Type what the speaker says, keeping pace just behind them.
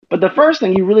But the first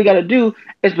thing you really got to do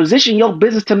is position your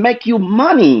business to make you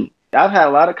money. I've had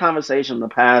a lot of conversations in the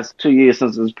past 2 years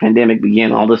since this pandemic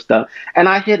began, all this stuff. And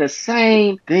I hear the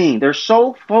same thing. They're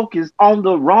so focused on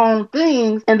the wrong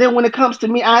things. And then when it comes to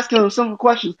me asking them simple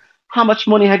questions, how much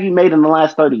money have you made in the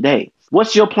last 30 days?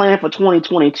 What's your plan for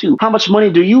 2022? How much money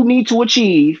do you need to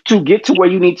achieve to get to where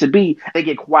you need to be? They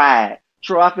get quiet.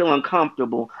 Sure, I feel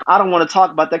uncomfortable. I don't want to talk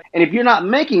about that. And if you're not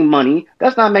making money,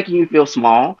 that's not making you feel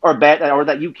small or bad or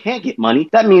that you can't get money.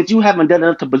 That means you haven't done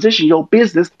enough to position your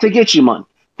business to get you money.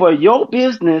 For your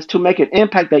business to make an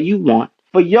impact that you want,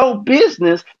 for your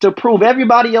business to prove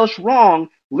everybody else wrong,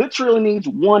 literally needs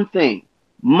one thing: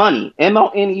 money.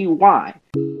 MONEY.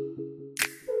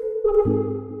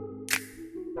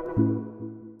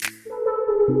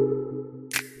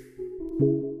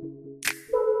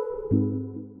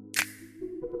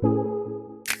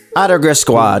 I Digress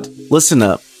Squad, listen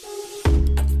up.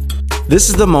 This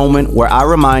is the moment where I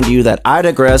remind you that I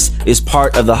Digress is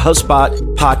part of the HubSpot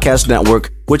Podcast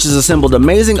Network, which has assembled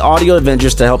amazing audio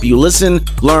adventures to help you listen,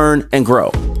 learn, and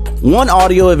grow. One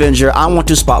audio adventure I want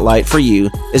to spotlight for you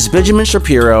is Benjamin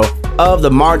Shapiro of the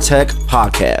Martech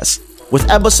Podcast. With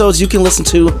episodes you can listen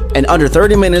to in under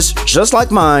 30 minutes, just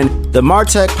like mine, the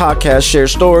Martech Podcast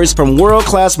shares stories from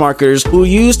world-class marketers who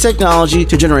use technology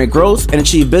to generate growth and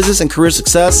achieve business and career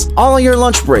success all on your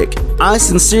lunch break. I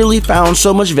sincerely found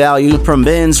so much value from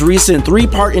Ben's recent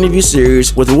 3-part interview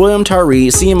series with William Tyree,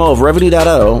 CMO of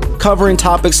Revenue.io, covering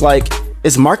topics like,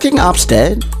 is marketing ops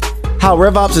dead? How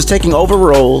RevOps is taking over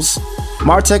roles,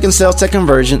 Martech and sales tech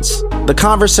convergence. The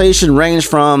conversation ranged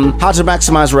from how to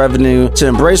maximize revenue to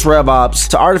embrace RevOps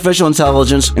to artificial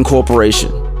intelligence and corporation.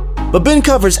 But Ben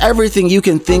covers everything you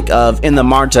can think of in the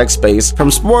Martech space, from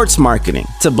sports marketing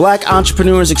to Black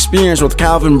entrepreneurs' experience with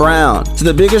Calvin Brown to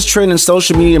the biggest trend in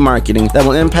social media marketing that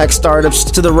will impact startups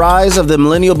to the rise of the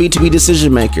millennial B2B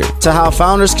decision maker to how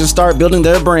founders can start building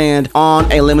their brand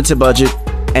on a limited budget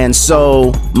and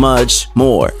so much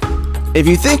more. If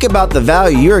you think about the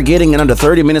value you're getting in under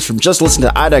 30 minutes from just listening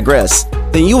to I Digress,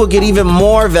 then you will get even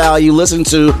more value listening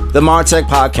to the Martech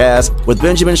Podcast with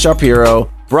Benjamin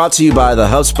Shapiro, brought to you by the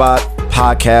HubSpot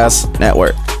Podcast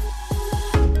Network.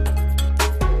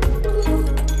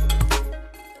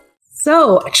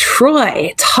 So,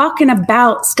 Troy, talking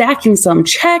about stacking some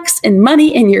checks and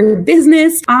money in your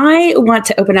business, I want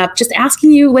to open up just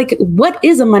asking you, what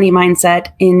is a money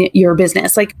mindset in your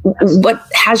business? What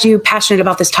has you passionate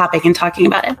about this topic and talking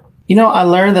about it? I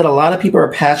learned that a lot of people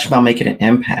are passionate about making an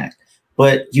impact,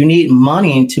 but you need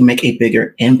money to make a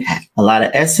bigger impact. A lot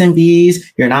of SMBs,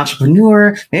 you're an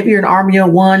entrepreneur, maybe you're an army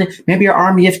of one, maybe you're an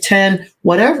army of 10,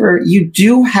 whatever. You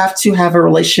do have to have a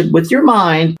relationship with your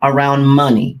mind around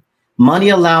money. Money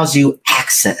allows you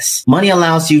access. Money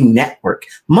allows you network.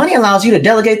 Money allows you to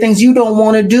delegate things you don't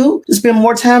want to do, to spend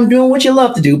more time doing what you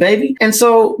love to do, baby. And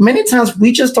so many times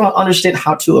we just don't understand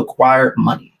how to acquire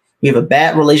money. We have a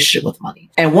bad relationship with money.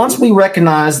 And once we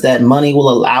recognize that money will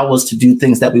allow us to do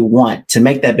things that we want to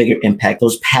make that bigger impact,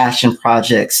 those passion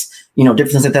projects,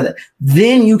 different things like that,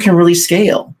 then you can really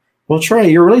scale. Well, Troy,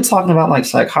 you're really talking about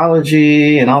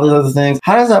psychology and all these other things.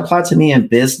 How does that apply to me in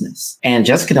business? And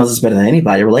Jessica knows this better than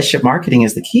anybody. Relationship marketing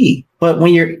is the key. But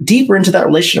when you're deeper into that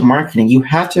relationship marketing, you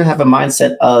have to have a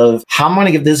mindset of how I'm going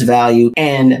to give this value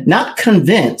and not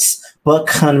convince, but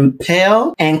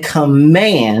compel and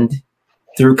command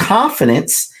through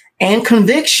confidence and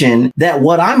conviction that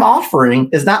what I'm offering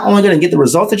is not only going to get the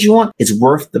result that you want, it's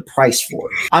worth the price for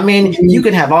it. I mean, you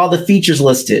can have all the features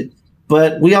listed,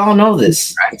 but we all know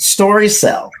this. Stories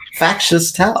sell, facts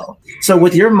just tell. So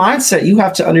with your mindset, you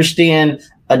have to understand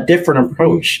a different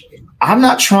approach. I'm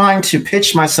not trying to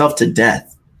pitch myself to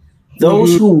death.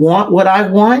 Those who want what I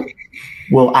want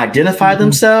will identify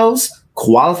themselves,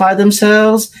 qualify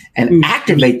themselves, and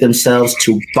activate themselves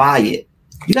to buy it.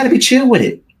 You got to be chill with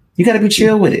it.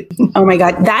 Oh my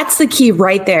God. That's the key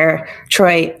right there,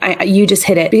 Troy. You just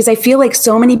hit it, because I feel like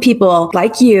so many people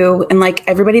like you and like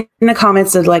everybody in the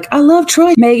comments is like, I love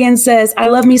Troy. Megan says, I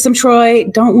love me some Troy.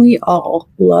 Don't we all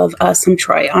love us some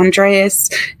Troy? Andreas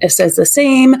says the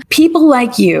same. People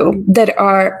like you that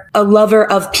are a lover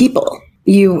of people.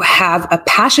 You have a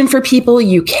passion for people,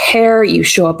 you care, you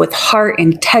show up with heart,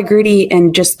 integrity,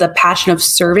 and just the passion of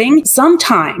serving.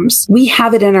 Sometimes we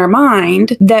have it in our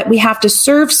mind that we have to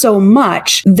serve so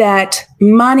much that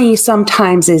money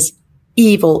sometimes is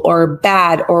evil or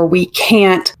bad, or we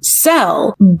can't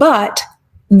sell. But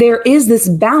there is this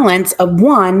balance of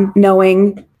one,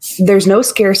 knowing there's no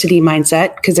scarcity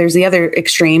mindset, because there's the other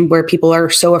extreme where people are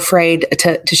so afraid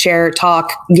to share,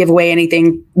 talk, give away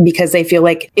anything because they feel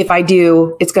like if I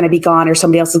do, it's going to be gone or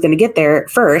somebody else is going to get there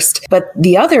first. But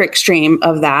the other extreme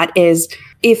of that is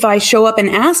if I show up and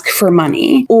ask for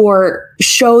money or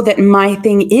show that my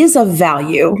thing is of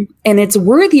value and it's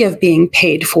worthy of being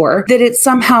paid for, that it's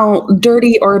somehow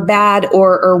dirty or bad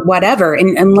or whatever.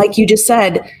 And like you just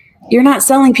said, you're not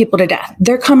selling people to death.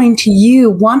 They're coming to you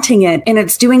wanting it, and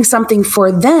it's doing something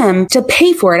for them to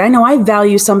pay for it. I know I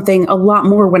value something a lot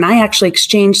more when I actually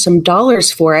exchange some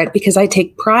dollars for it because I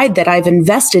take pride that I've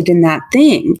invested in that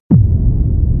thing.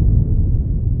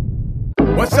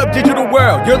 What's up, digital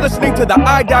world? You're listening to the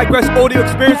I Digress audio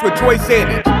experience with Troy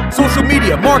Sandage. Social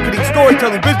media, marketing,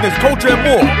 storytelling, business, culture, and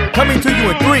more. Coming to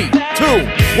you in 3, 2,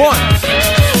 1.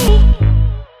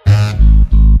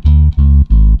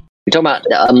 We talk about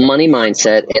a money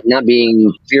mindset and not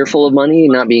being fearful of money,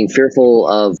 not being fearful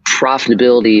of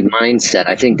profitability mindset.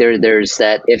 I think there's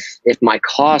that if my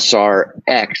costs are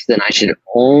X, then I should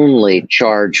only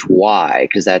charge Y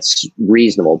because that's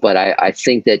reasonable. But I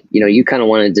think that, you kind of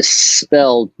want to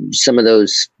dispel some of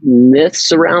those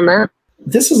myths around that.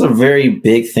 This is a very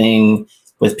big thing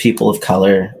with people of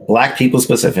color, Black people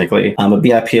specifically,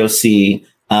 BIPOC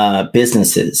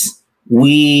businesses.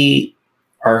 We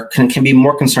can be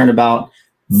more concerned about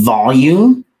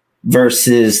volume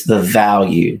versus the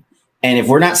value. And if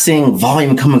we're not seeing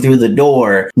volume coming through the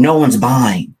door, no one's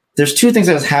buying. There's two things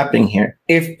that's happening here.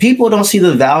 If people don't see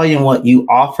the value in what you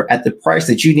offer at the price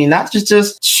that you need, not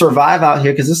just survive out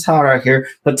here, because this is hard out here,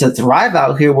 but to thrive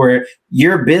out here where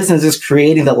your business is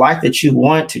creating the life that you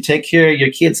want to take care of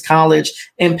your kids' college,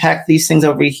 impact these things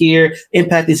over here,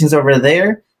 impact these things over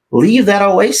there, leave that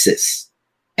oasis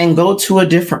and go to a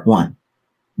different one.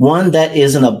 One that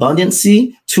is an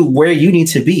abundancy to where you need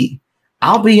to be.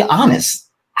 I'll be honest.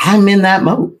 I'm in that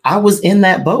mode. I was in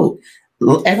that boat.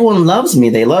 Everyone loves me.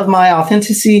 They love my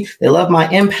authenticity. They love my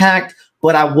impact,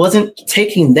 but I wasn't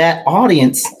taking that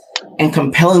audience and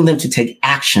compelling them to take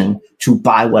action to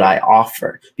buy what I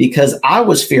offer because I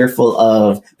was fearful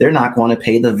of they're not going to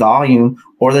pay the volume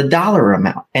or the dollar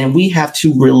amount. And we have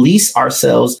to release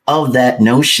ourselves of that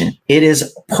notion. It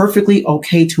is perfectly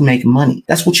okay to make money.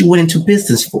 That's what you went into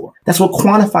business for. That's what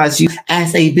quantifies you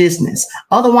as a business.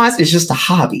 Otherwise, it's just a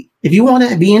hobby. If you want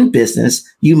to be in business,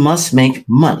 you must make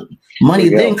money. Money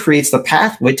then creates the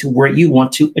pathway to where you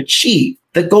want to achieve.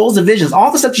 The goals, the visions,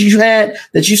 all the stuff you had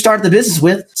that you started the business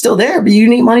with, still there, but you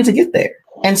need money to get there.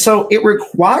 And so it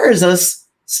requires us,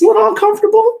 it's a little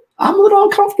uncomfortable. I'm a little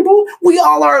uncomfortable. We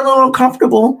all are a little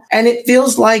uncomfortable. And it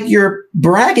feels like you're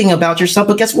bragging about yourself,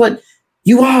 but guess what?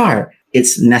 You are.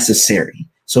 It's necessary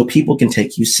so people can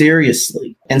take you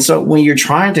seriously. And so when you're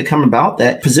trying to come about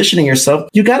that, positioning yourself,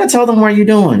 you got to tell them what you're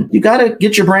doing. You got to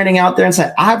get your branding out there and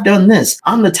say, I've done this.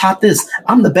 I'm the top this.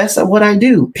 I'm the best at what I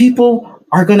do. People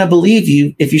are going to believe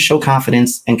you if you show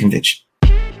confidence and conviction.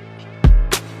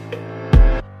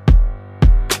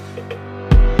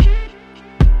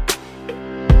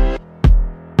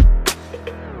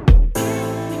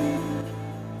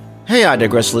 Hey, I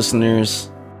Digress listeners.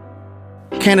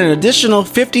 Can an additional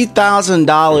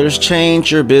 $50,000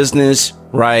 change your business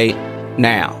right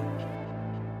now?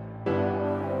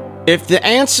 If the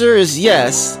answer is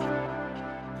yes,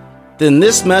 then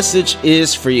this message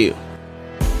is for you.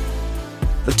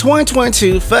 The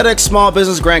 2022 FedEx Small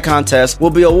Business Grant Contest will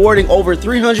be awarding over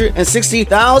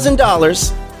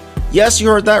 $360,000. Yes, you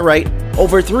heard that right.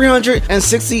 Over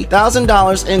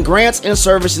 $360,000 in grants and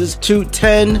services to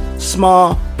 10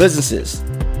 small businesses.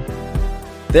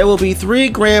 There will be 3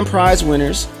 grand prize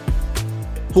winners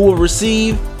who will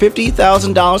receive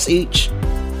 $50,000 each,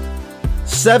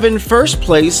 7 first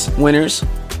place winners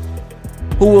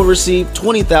who will receive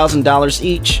 $20,000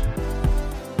 each.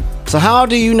 So how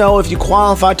do you know if you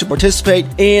qualify to participate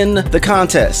in the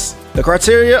contest? The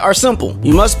criteria are simple.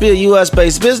 You must be a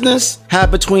US-based business, have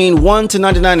between 1 to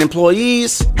 99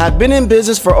 employees, have been in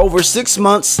business for over 6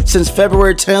 months since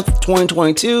February 10th,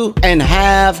 2022, and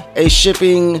have a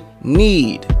shipping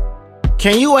need.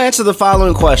 Can you answer the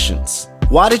following questions?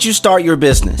 Why did you start your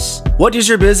business? What does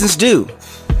your business do?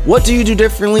 What do you do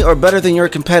differently or better than your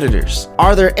competitors?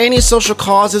 Are there any social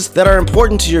causes that are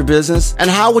important to your business? And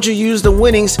how would you use the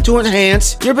winnings to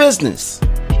enhance your business?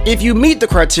 If you meet the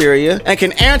criteria and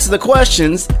can answer the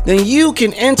questions, then you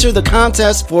can enter the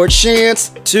contest for a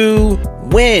chance to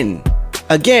win.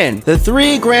 Again, the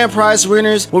 3 grand prize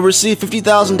winners will receive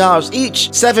 $50,000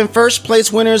 each. 7 first place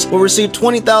winners will receive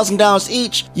 $20,000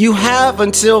 each. You have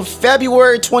until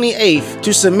February 28th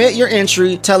to submit your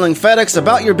entry telling FedEx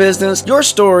about your business, your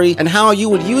story, and how you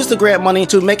would use the grant money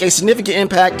to make a significant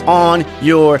impact on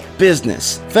your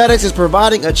business. FedEx is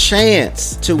providing a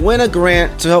chance to win a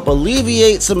grant to help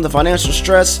alleviate some of the financial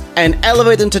stress and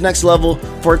elevate them to the next level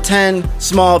for 10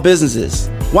 small businesses.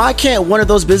 Why can't one of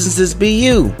those businesses be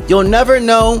you? You'll never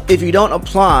know if you don't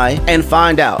apply and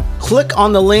find out. Click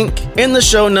on the link in the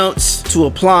show notes to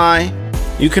apply.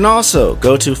 You can also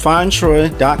go to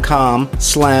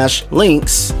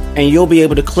findtroy.com/links and you'll be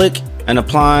able to click and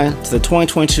apply to the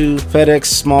 2022 FedEx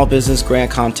Small Business Grant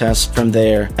Contest from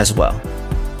there as well.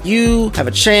 You have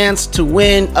a chance to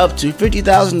win up to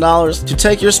 $50,000 to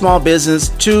take your small business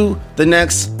to the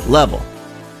next level.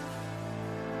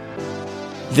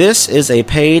 This is a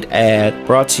paid ad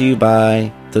brought to you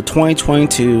by the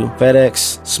 2022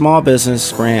 FedEx Small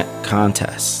Business Grant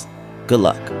Contest. Good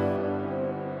luck.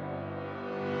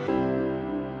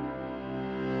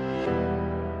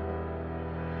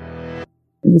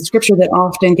 The scripture that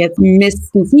often gets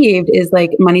misconceived is like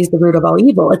money's the root of all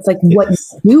evil. It's like what you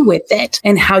do with it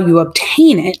and how you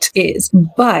obtain it is.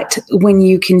 But when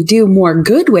you can do more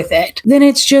good with it, then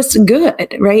it's just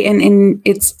good, right? And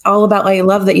it's all about, I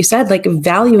love that you said, like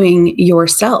valuing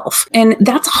yourself. And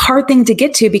that's a hard thing to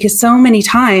get to because so many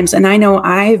times, and I know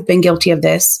I've been guilty of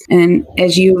this, and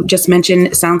as you just mentioned,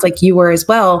 it sounds like you were as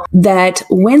well, that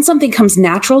when something comes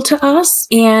natural to us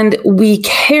and we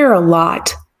care a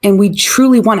lot, and we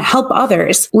truly want to help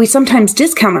others, we sometimes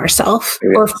discount ourselves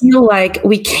or feel like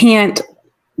we can't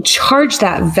charge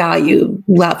that value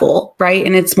level, right?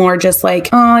 And it's more just like,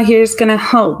 oh, here's going to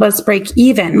help us break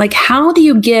even. Like, how do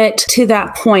you get to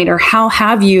that point, or how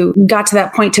have you got to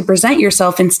that point to present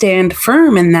yourself and stand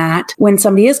firm in that when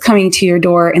somebody is coming to your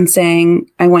door and saying,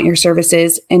 I want your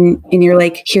services, and you're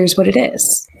like, here's what it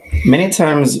is? Many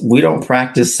times we don't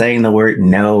practice saying the word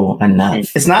no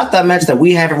enough. It's not that much that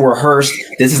we haven't rehearsed.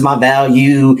 This is my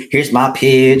value. Here's my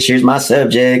pitch. Here's my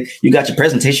subject. You got your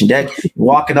presentation deck. You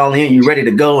walk it all in. You're ready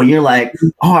to go. And you're like,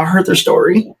 oh, I heard their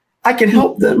story. I can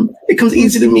help them. It comes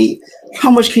easy to me.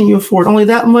 How much can you afford? Only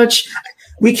that much?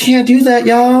 We can't do that,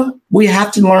 y'all. We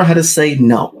have to learn how to say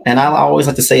no. And I always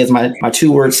like to say as my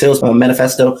 2-word sales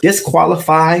manifesto,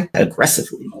 disqualify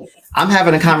aggressively. I'm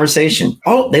having a conversation.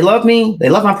 Oh, they love me. They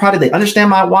love my product. They understand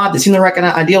my why. They seem to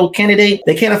recognize ideal candidate.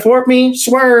 They can't afford me.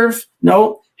 Swerve.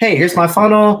 No. Hey, here's my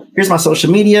funnel. Here's my social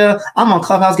media. I'm on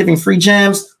Clubhouse giving free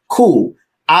gems. Cool.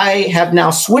 I have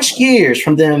now switched gears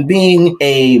from them being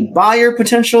a buyer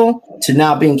potential to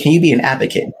now being, can you be an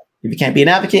advocate? If you can't be an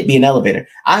advocate, be an elevator.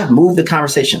 I've moved the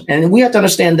conversation. And we have to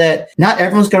understand that not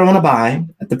everyone's going to want to buy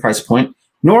at the price point,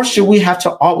 nor should we have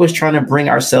to always try to bring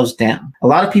ourselves down. A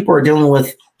lot of people are dealing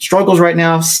with struggles right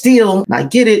now. Still, I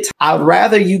get it. I'd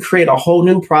rather you create a whole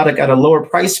new product at a lower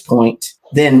price point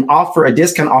than offer a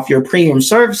discount off your premium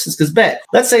services. Because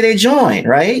let's say they join,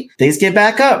 right? Things get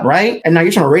back up, right? And now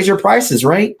you're trying to raise your prices,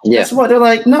 right? Yeah. Guess what? They're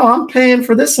like, no, I'm paying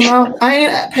for this amount. I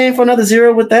ain't paying for another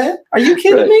zero with that. Are you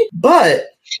kidding me? But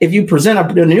if you present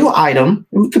a new item,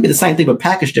 it could be the same thing, but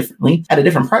packaged differently at a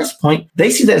different price point, they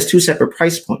see that as 2 separate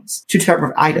price points, 2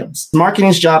 separate items.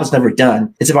 Marketing's job is never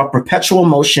done. It's about perpetual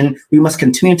motion. We must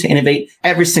continue to innovate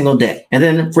every single day. And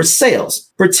then for sales,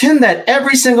 pretend that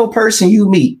every single person you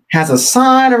meet has a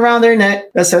sign around their neck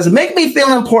that says, make me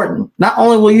feel important. Not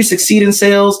only will you succeed in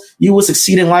sales, you will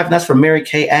succeed in life. And that's from Mary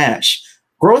Kay Ash.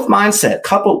 Growth mindset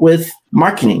coupled with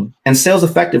marketing and sales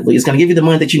effectively is going to give you the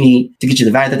money that you need to get you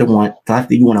the value that they want, the life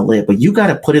that you want to live. But you got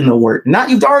to put in the work.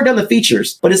 Not you've already done the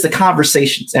features, but it's the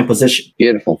conversations and position.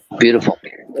 Beautiful, beautiful.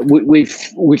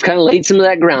 We've kind of laid some of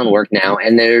that groundwork now,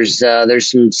 and there's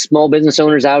some small business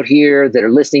owners out here that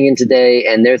are listening in today,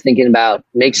 and they're thinking about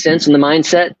makes sense in the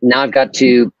mindset. Now I've got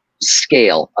to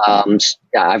scale.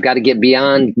 I've got to get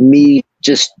beyond me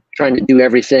just trying to do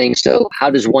everything. So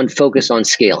how does one focus on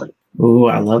scaling? Ooh,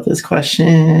 I love this question.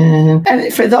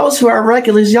 And for those who are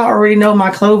regulars, y'all already know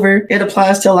my Clover. It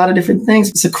applies to a lot of different things.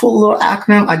 It's a cool little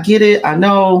acronym. I get it. I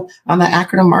know I'm the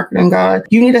acronym marketing guy.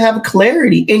 You need to have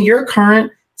clarity in your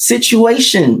current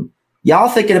situation. Y'all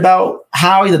thinking about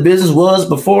how the business was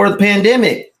before the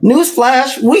pandemic.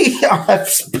 Newsflash, we are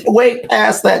way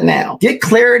past that now. Get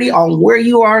clarity on where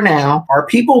you are now. Are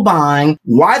people buying?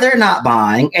 Why they're not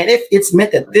buying? And if it's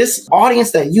meant that this audience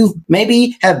that you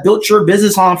maybe have built your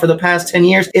business on for the past 10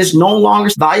 years is no longer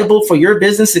valuable for your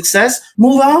business success,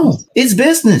 move on. It's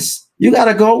business. You got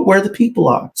to go where the people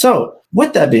are. So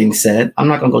with that being said, I'm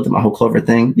not going to go through my whole Clover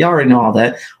thing. You already know all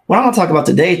that. What I'm going to talk about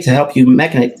today to help you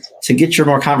to get your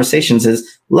more conversations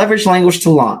is leverage language to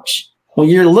launch. When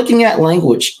you're looking at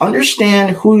language,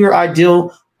 understand who your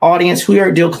ideal audience, who your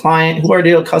ideal client, who your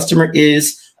ideal customer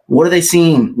is. What are they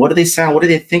seeing? What do they sound? What do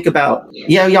they think about?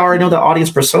 Yeah, you already know the audience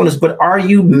personas, but are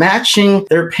you matching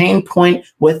their pain point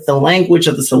with the language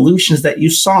of the solutions that you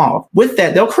solve? With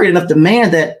that, they'll create enough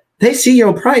demand that they see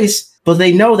your price, but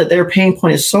they know that their pain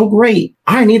point is so great.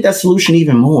 I need that solution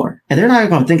even more. And they're not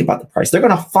even going to think about the price. They're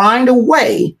going to find a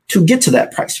way to get to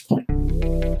that price point.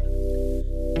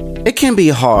 It can be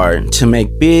hard to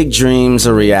make big dreams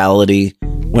a reality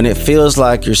when it feels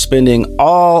like you're spending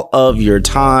all of your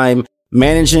time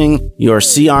managing your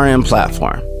CRM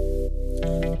platform.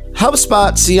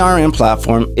 HubSpot CRM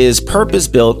platform is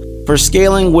purpose-built for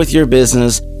scaling with your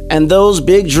business and those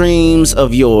big dreams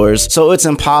of yours, so it's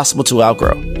impossible to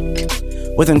outgrow.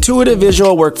 With intuitive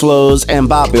visual workflows and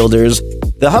bot builders,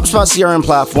 the HubSpot CRM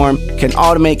platform can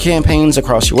automate campaigns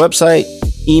across your website,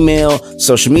 email,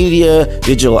 social media,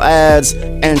 digital ads,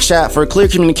 and chat for clear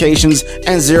communications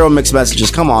and zero mixed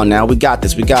messages. Come on now, we got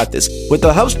this. With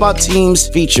the HubSpot Teams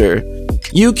feature,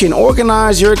 you can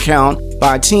organize your account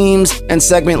by teams and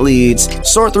segment leads,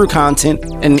 sort through content,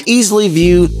 and easily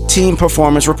view team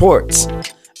performance reports.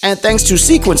 And thanks to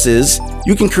sequences,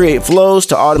 you can create flows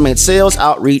to automate sales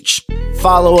outreach,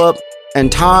 follow-up, and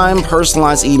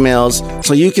time-personalized emails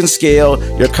so you can scale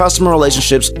your customer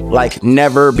relationships like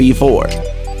never before.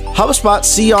 HubSpot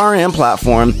CRM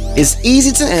platform is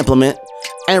easy to implement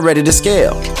and ready to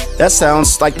scale. That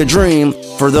sounds like the dream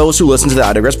for those who listen to the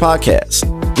iDigress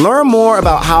podcast. Learn more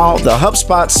about how the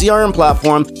HubSpot CRM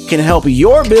platform can help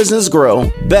your business grow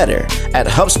better at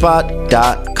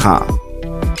HubSpot.com.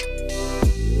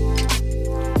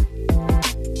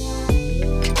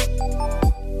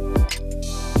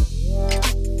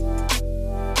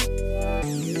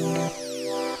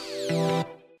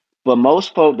 But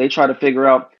most folk, they try to figure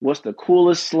out what's the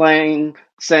coolest saying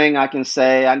I can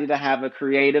say. I need to have a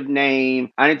creative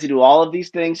name. I need to do all of these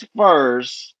things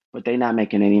first, but they're not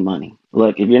making any money.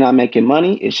 Look, if you're not making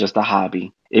money, it's just a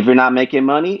hobby. If you're not making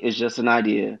money, it's just an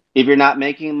idea. If you're not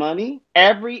making money,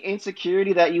 every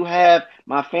insecurity that you have,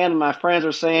 my family, my friends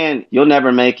are saying, you'll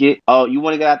never make it. Oh, you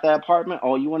want to get out that apartment?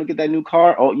 Oh, you want to get that new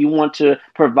car? Oh, you want to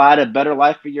provide a better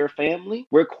life for your family?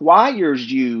 Requires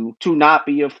you to not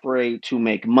be afraid to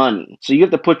make money. So you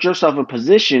have to put yourself in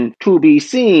position to be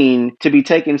seen, to be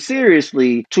taken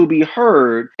seriously, to be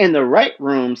heard in the right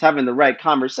rooms, having the right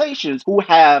conversations, who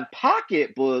have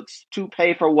pocketbooks to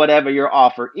pay for whatever your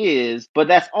offer is. But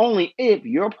that's only if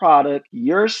your product,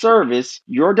 your service,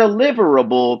 your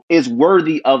deliverable is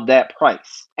worthy of that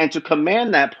price. And to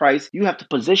command that price, you have to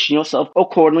position yourself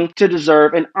accordingly to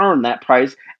deserve and earn that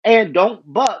price. And don't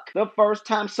buck the first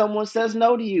time someone says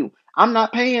no to you. I'm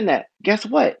not paying that. Guess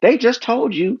what? They just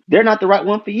told you they're not the right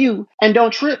one for you. And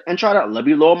don't trip and try to, let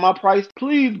me lower my price.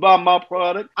 Please buy my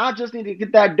product. I just need to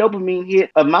get that dopamine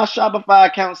hit of my Shopify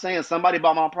account saying somebody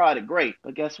bought my product. Great.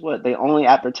 But guess what? They only,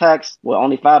 after tax,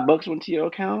 only $5 went to your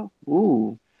account?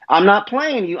 Ooh. I'm not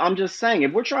playing you. I'm just saying,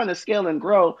 if we're trying to scale and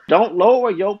grow, don't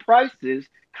lower your prices.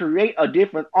 Create a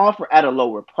different offer at a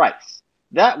lower price.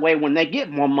 That way, when they get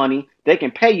more money, they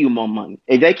can pay you more money.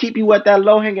 If they keep you at that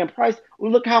low-hanging price,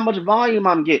 well, look how much volume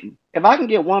I'm getting. If I can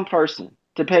get one person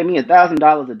to pay me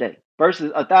 $1,000 a day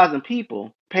versus 1,000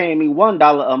 people paying me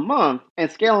 $1 a month and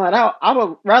scaling that out, I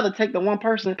would rather take the one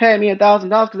person paying me $1,000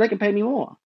 because they can pay me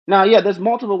more. Now, yeah, there's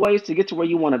multiple ways to get to where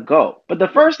you want to go. But the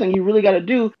first thing you really got to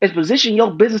do is position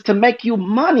your business to make you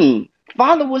money.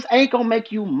 Followers ain't gonna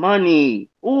make you money.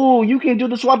 Ooh, you can do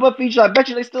the swipe up feature. I bet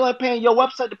you they still ain't paying your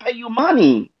website to pay you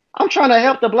money. I'm trying to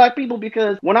help the Black people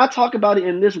because when I talk about it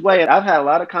in this way, I've had a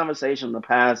lot of conversation in the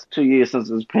past 2 years since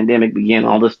this pandemic began,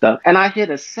 all this stuff. And I hear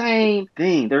the same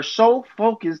thing. They're so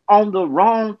focused on the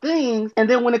wrong things. And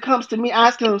then when it comes to me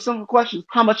asking them simple questions,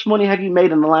 how much money have you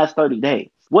made in the last 30 days?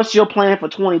 What's your plan for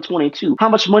 2022? How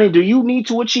much money do you need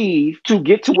to achieve to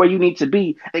get to where you need to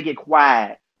be? They get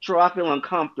quiet. True, I feel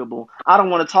uncomfortable. I don't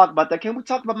want to talk about that. Can we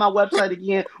talk about my website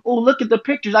again? Oh, look at the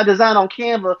pictures I designed on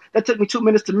Canva. That took me 2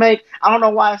 minutes to make. I don't know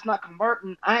why it's not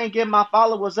converting. I ain't getting my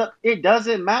followers up. It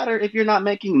doesn't matter if you're not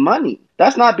making money.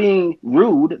 That's not being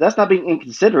rude. That's not being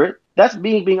inconsiderate. That's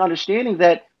being understanding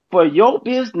that for your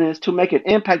business to make an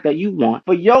impact that you want,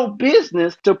 for your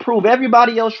business to prove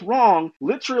everybody else wrong,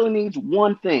 literally needs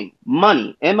one thing: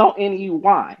 money,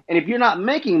 M-O-N-E-Y. And if you're not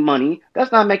making money,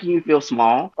 that's not making you feel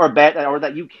small or bad or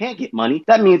that you can't get money.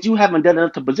 That means you haven't done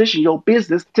enough to position your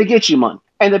business to get you money.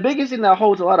 And the biggest thing that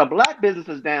holds a lot of Black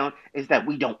businesses down is that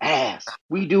we don't ask.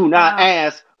 We do not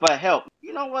ask for help.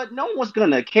 You know what? No one's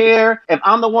going to care if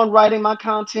I'm the one writing my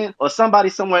content or somebody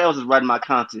somewhere else is writing my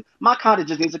content. My content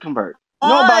just needs to convert.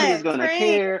 Nobody is going to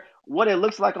care what it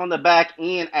looks like on the back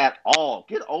end at all.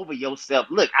 Get over yourself.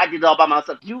 Look, I did it all by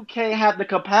myself. You can't have the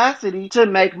capacity to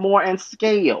make more and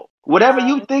scale. Whatever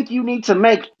you think you need to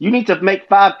make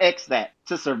 5x that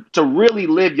to really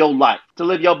live your life, to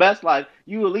live your best life.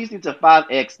 You at least need to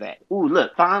 5x that. Ooh,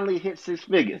 look, finally hit 6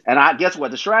 figures. And I guess what?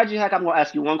 The strategy hack, I'm going to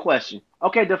ask you one question.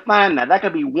 Okay, define that. That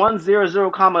could be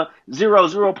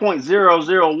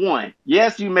 100,000.001.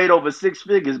 Yes, you made over 6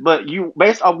 figures, but you,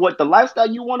 based on what the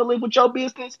lifestyle you want to live with your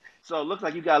business, So it looks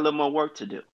like you got a little more work to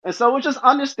do. And so it's just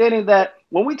understanding that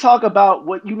when we talk about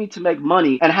what you need to make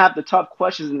money and have the tough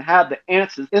questions and have the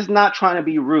answers, it's not trying to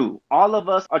be rude. All of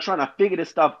us are trying to figure this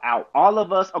stuff out. All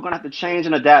of us are going to have to change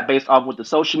and adapt based off what the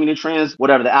social media trends,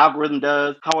 whatever the algorithm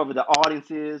does, however the audience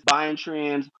is, buying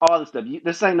trends, all this stuff.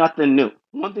 This ain't nothing new.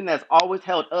 One thing that's always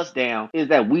held us down is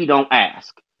that we don't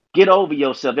ask. Get over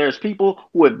yourself. There's people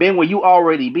who have been where you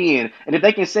already been, and if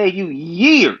they can save you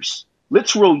years,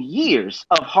 literal years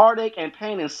of heartache and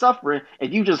pain and suffering,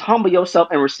 if you just humble yourself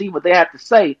and receive what they have to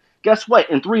say, guess what?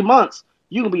 In 3 months,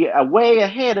 you can be way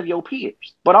ahead of your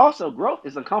peers. But also, growth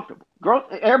is uncomfortable.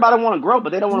 Growth. Everybody want to grow,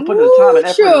 but they don't want to put in the time and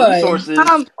effort and resources to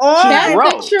grow.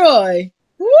 That's Troy.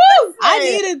 Woo! I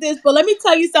needed this, but let me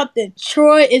tell you something.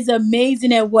 Troy is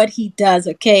amazing at what he does,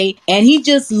 okay? And he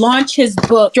just launched his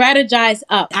book, Strategize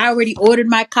Up. I already ordered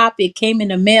my copy. It came in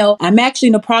the mail. I'm actually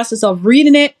in the process of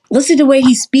reading it. Listen to the way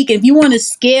he's speaking. If you want to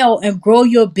scale and grow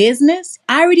your business,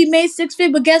 I already made 6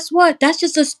 figures, but guess what? That's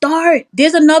just a start.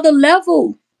 There's another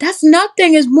level. That's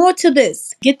nothing. There's more to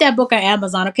this. Get that book on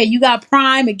Amazon, okay? You got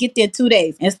Prime and get there 2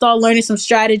 days and start learning some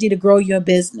strategy to grow your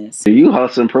business. You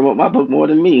hustle and promote my book more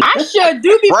than me. I sure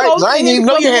do be posting I didn't even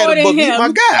know you had a book. You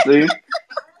my guy. See?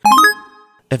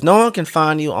 If no one can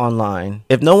find you online,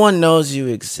 if no one knows you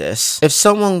exist, if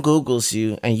someone Googles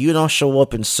you and you don't show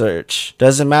up in search,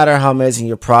 doesn't matter how amazing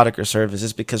your product or service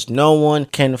is because no one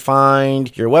can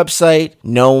find your website,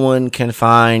 no one can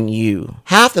find you.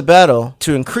 Half the battle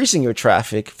to increasing your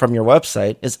traffic from your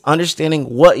website is understanding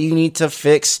what you need to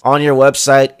fix on your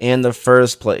website in the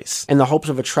first place, in the hopes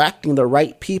of attracting the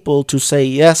right people to say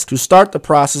yes to start the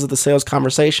process of the sales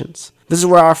conversations. This is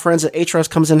where our friends at Ahrefs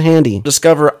comes in handy.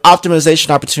 Discover optimization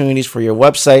opportunities for your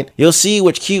website. You'll see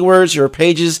which keywords your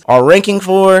pages are ranking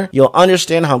for. You'll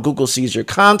understand how Google sees your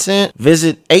content.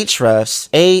 Visit Ahrefs,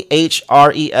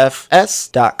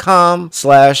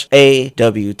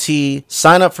 ahrefs.com/AWT.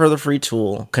 Sign up for the free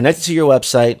tool. Connect it to your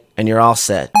website and you're all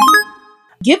set.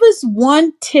 Give us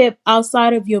one tip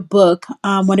outside of your book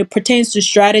when it pertains to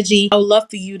strategy. I would love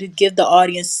for you to give the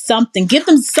audience something. Give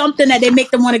them something that they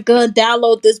make them want to go and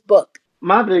download this book.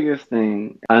 My biggest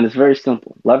thing, and it's very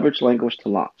simple, leverage language to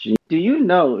launch. Do you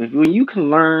know when you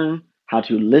can learn how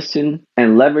to listen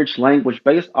and leverage language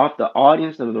based off the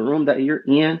audience of the room that you're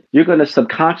in, you're going to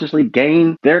subconsciously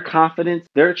gain their confidence,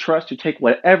 their trust to take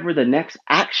whatever the next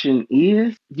action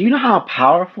is. Do you know how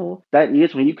powerful that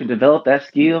is when you can develop that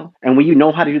skill and when you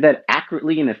know how to do that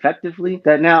accurately and effectively?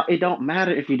 That now it don't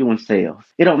matter if you're doing sales.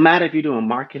 It don't matter if you're doing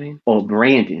marketing or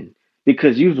branding.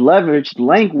 Because you've leveraged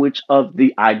language of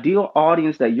the ideal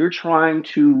audience that you're trying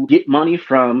to get money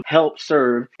from, help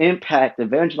serve, impact,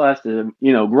 evangelize to,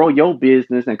 grow your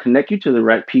business and connect you to the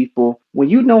right people. When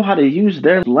you know how to use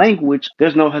their language,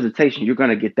 there's no hesitation. You're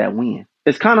going to get that win.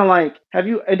 It's kind of like,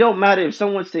 it don't matter if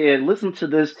someone said, listen to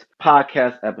this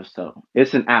podcast episode.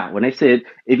 It's an hour. And they said,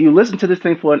 if you listen to this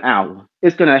thing for an hour,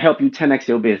 it's going to help you 10x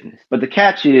your business. But the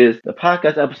catch is the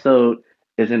podcast episode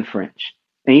is in French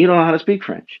and you don't know how to speak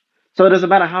French. So it doesn't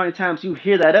matter how many times you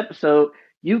hear that episode,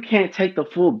 you can't take the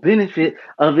full benefit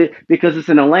of it because it's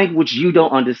in a language you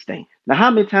don't understand. Now, how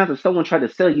many times has someone tried to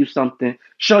sell you something,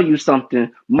 show you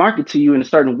something, market to you in a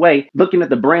certain way, looking at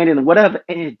the branding and whatever,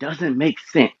 and it doesn't make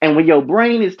sense. And when your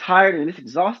brain is tired and it's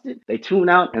exhausted, they tune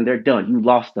out and they're done. You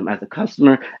lost them as a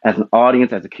customer, as an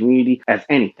audience, as a community, as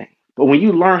anything. But when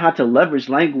you learn how to leverage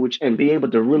language and be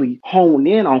able to really hone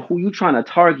in on who you're trying to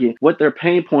target, what their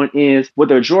pain point is, what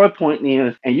their joy point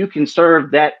is, and you can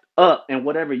serve that up and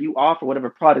whatever you offer, whatever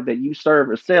product that you serve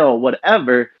or sell,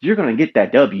 whatever, you're going to get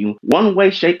that W one way,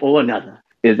 shape, or another.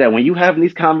 Is that when you have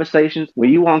these conversations, when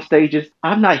you on stages,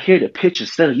 I'm not here to pitch or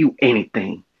sell you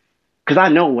anything because I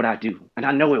know what I do and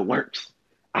I know it works.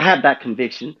 I have that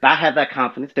conviction. I have that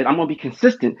confidence that I'm going to be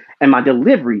consistent in my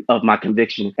delivery of my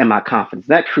conviction and my confidence.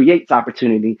 That creates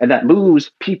opportunity and that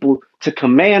moves people to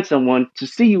command someone to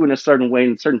see you in a certain way,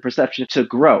 in a certain perception to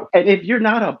grow. And if you're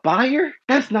not a buyer,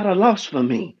 that's not a loss for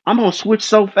me. I'm going to switch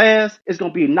so fast, it's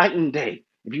going to be night and day.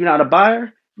 If you're not a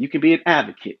buyer, you can be an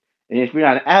advocate. And if you're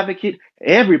not an advocate,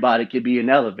 everybody could be an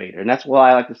elevator. And that's why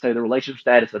I like to say the relationship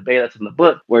status of beta that's in the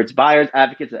book, where it's buyers,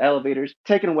 advocates, and elevators,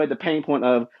 taking away the pain point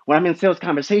of when I'm in sales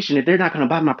conversation, if they're not going to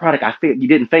buy my product, you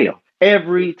didn't fail.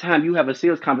 Every time you have a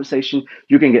sales conversation,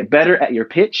 you can get better at your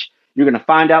pitch. You're going to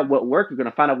find out what worked. You're going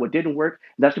to find out what didn't work.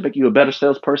 That's going to make you a better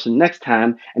salesperson next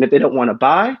time. And if they don't want to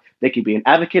buy, they can be an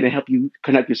advocate and help you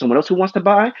connect with someone else who wants to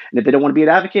buy. And if they don't want to be an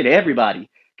advocate, everybody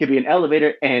could be an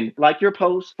elevator and like your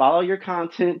posts, follow your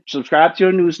content, subscribe to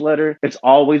your newsletter. It's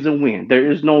always a win.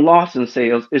 There is no loss in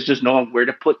sales. It's just knowing where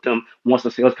to put them once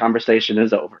the sales conversation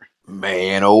is over.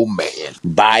 Man, oh man.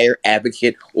 Buyer,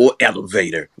 advocate, or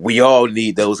elevator. We all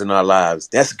need those in our lives.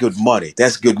 That's good money.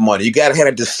 That's good money. You got to have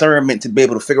a discernment to be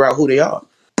able to figure out who they are.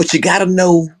 But you got to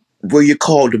know where you're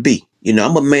called to be. You know,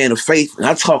 I'm a man of faith, and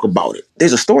I talk about it.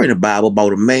 There's a story in the Bible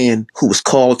about a man who was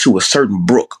called to a certain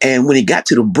brook. And when he got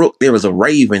to the brook, there was a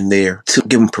raven there to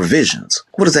give him provisions.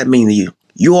 What does that mean to you?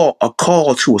 You all are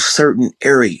called to a certain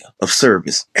area of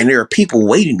service, and there are people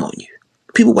waiting on you.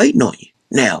 People waiting on you.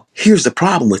 Now, here's the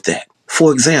problem with that.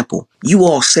 For example, you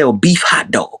all sell beef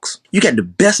hot dogs. You got the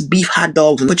best beef hot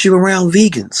dogs, but you're around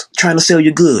vegans trying to sell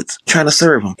your goods, trying to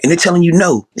serve them, and they're telling you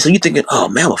no. So you're thinking, oh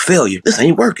man, I'm a failure. This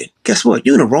ain't working. Guess what?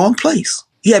 You're in the wrong place.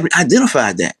 You haven't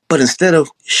identified that. But instead of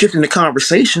shifting the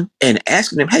conversation and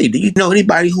asking them, hey, do you know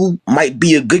anybody who might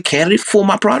be a good candidate for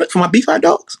my product, for my beef hot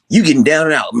dogs? You getting down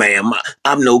and out, man,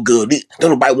 I'm no good.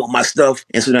 Don't nobody want my stuff.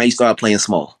 And so now you start playing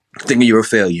small, thinking you're a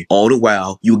failure. All the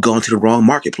while, you were going to the wrong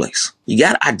marketplace. You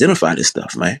got to identify this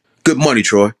stuff, man. Good money,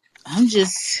 Troy. I'm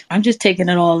just taking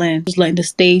it all in. Just letting the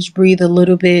stage breathe a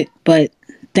little bit. But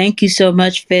thank you so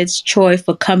much, Fitz, Troy,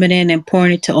 for coming in and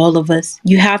pouring it to all of us.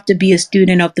 You have to be a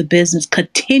student of the business,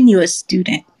 continuous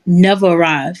student, never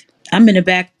arrive. I'm in the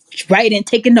back writing,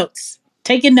 taking notes.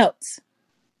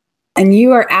 And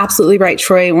you are absolutely right,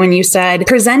 Troy, when you said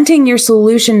presenting your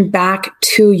solution back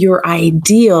to your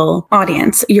ideal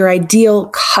audience, your ideal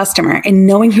customer, and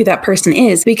knowing who that person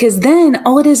is, because then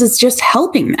all it is just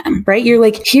helping them, right? You're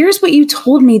like, here's what you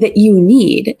told me that you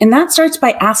need. And that starts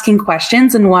by asking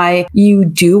questions, and why you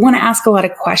do want to ask a lot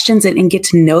of questions and get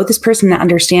to know this person to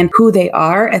understand who they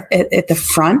are at the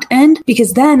front end,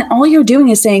 because then all you're doing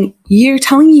is saying, you're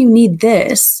telling me you need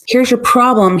this. Here's your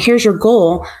problem. Here's your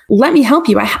goal. Let me help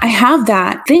you. I have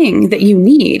that thing that you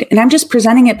need. And I'm just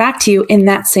presenting it back to you in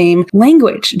that same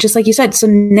language, just like you said. So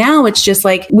now it's just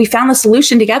like, we found the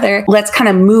solution together. Let's kind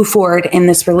of move forward in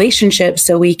this relationship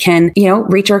so we can,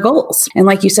 reach our goals. And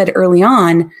like you said early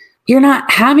on, you're not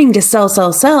having to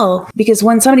sell, because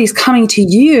when somebody's coming to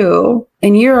you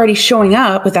and you're already showing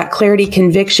up with that clarity,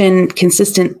 conviction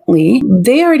consistently,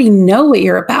 they already know what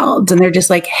you're about. And they're just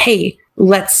like, hey,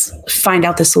 let's find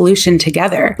out the solution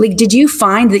together. Like, did you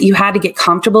find that you had to get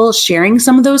comfortable sharing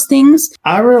some of those things?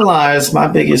 I realized my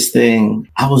biggest thing,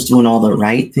 I was doing all the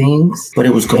right things, but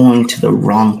it was going to the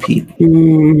wrong people.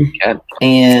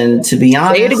 And to be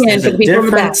honest, say it again for the people in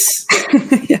the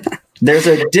back. Yeah. There's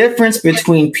a difference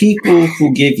between people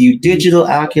who give you digital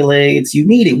accolades. You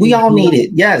need it. We all need it.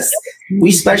 Yes, we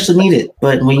especially need it.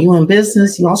 But when you're in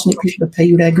business, you also need people to pay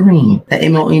you that green, that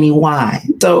MONEY.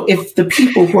 So if the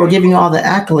people who are giving you all the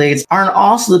accolades aren't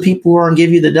also the people who are going to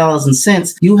give you the dollars and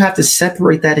cents, you have to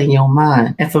separate that in your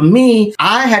mind. And for me,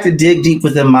 I had to dig deep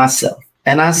within myself.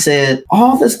 And I said,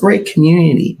 all this great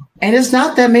community. And it's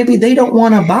not that maybe they don't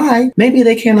want to buy, maybe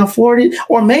they can't afford it,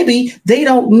 or maybe they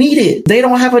don't need it. They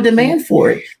don't have a demand for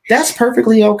it. That's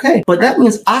perfectly okay. But that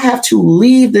means I have to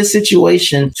leave this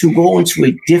situation to go into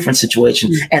a different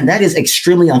situation. And that is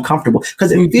extremely uncomfortable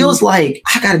because it feels like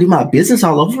I got to do my business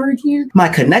all over again. My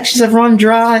connections have run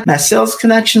dry, my sales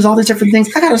connections, all these different things.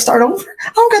 I got to start over.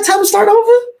 I don't got time to start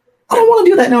over. I don't want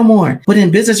to do that no more. But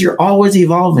in business, you're always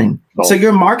evolving. So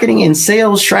your marketing and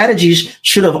sales strategies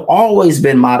should have always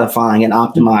been modifying and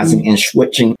optimizing and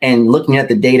switching and looking at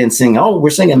the data and saying, oh, we're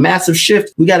seeing a massive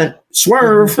shift. We got to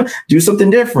swerve, do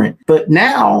something different. But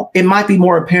now it might be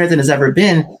more apparent than it's ever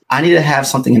been. I need to have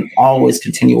something in always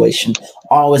continuation,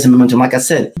 always in momentum. Like I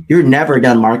said, you're never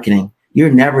done marketing.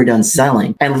 You're never done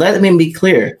selling. And let me be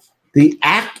clear. The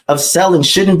act of selling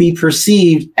shouldn't be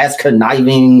perceived as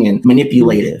conniving and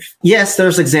manipulative. Yes,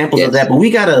 there's examples of that, but we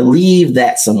got to leave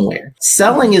that somewhere.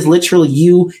 Selling is literally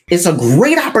you. It's a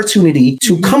great opportunity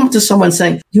to come to someone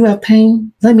saying, you have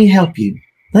pain? Let me help you.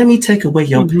 Let me take away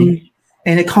your pain.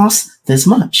 And it costs this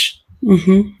much.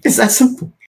 It's that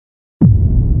simple.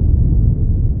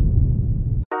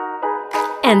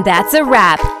 And that's a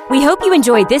wrap. We hope you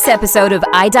enjoyed this episode of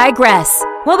I Digress.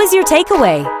 What was your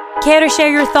takeaway? Care to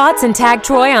share your thoughts and tag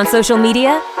Troy on social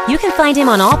media? You can find him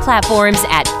on all platforms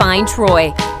at Find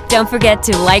Troy. Don't forget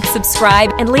to like,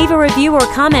 subscribe, and leave a review or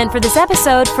comment for this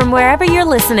episode from wherever you're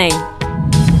listening.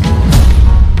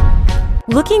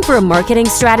 Looking for a marketing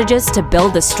strategist to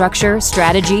build the structure,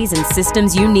 strategies, and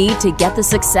systems you need to get the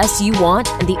success you want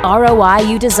and the ROI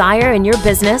you desire in your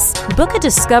business? Book a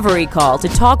discovery call to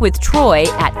talk with Troy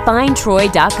at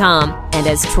findtroy.com. And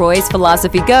as Troy's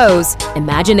philosophy goes,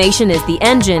 imagination is the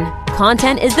engine,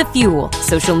 content is the fuel,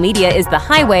 social media is the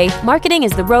highway, marketing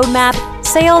is the roadmap,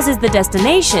 sales is the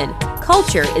destination,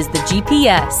 culture is the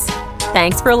GPS.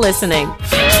 Thanks for listening.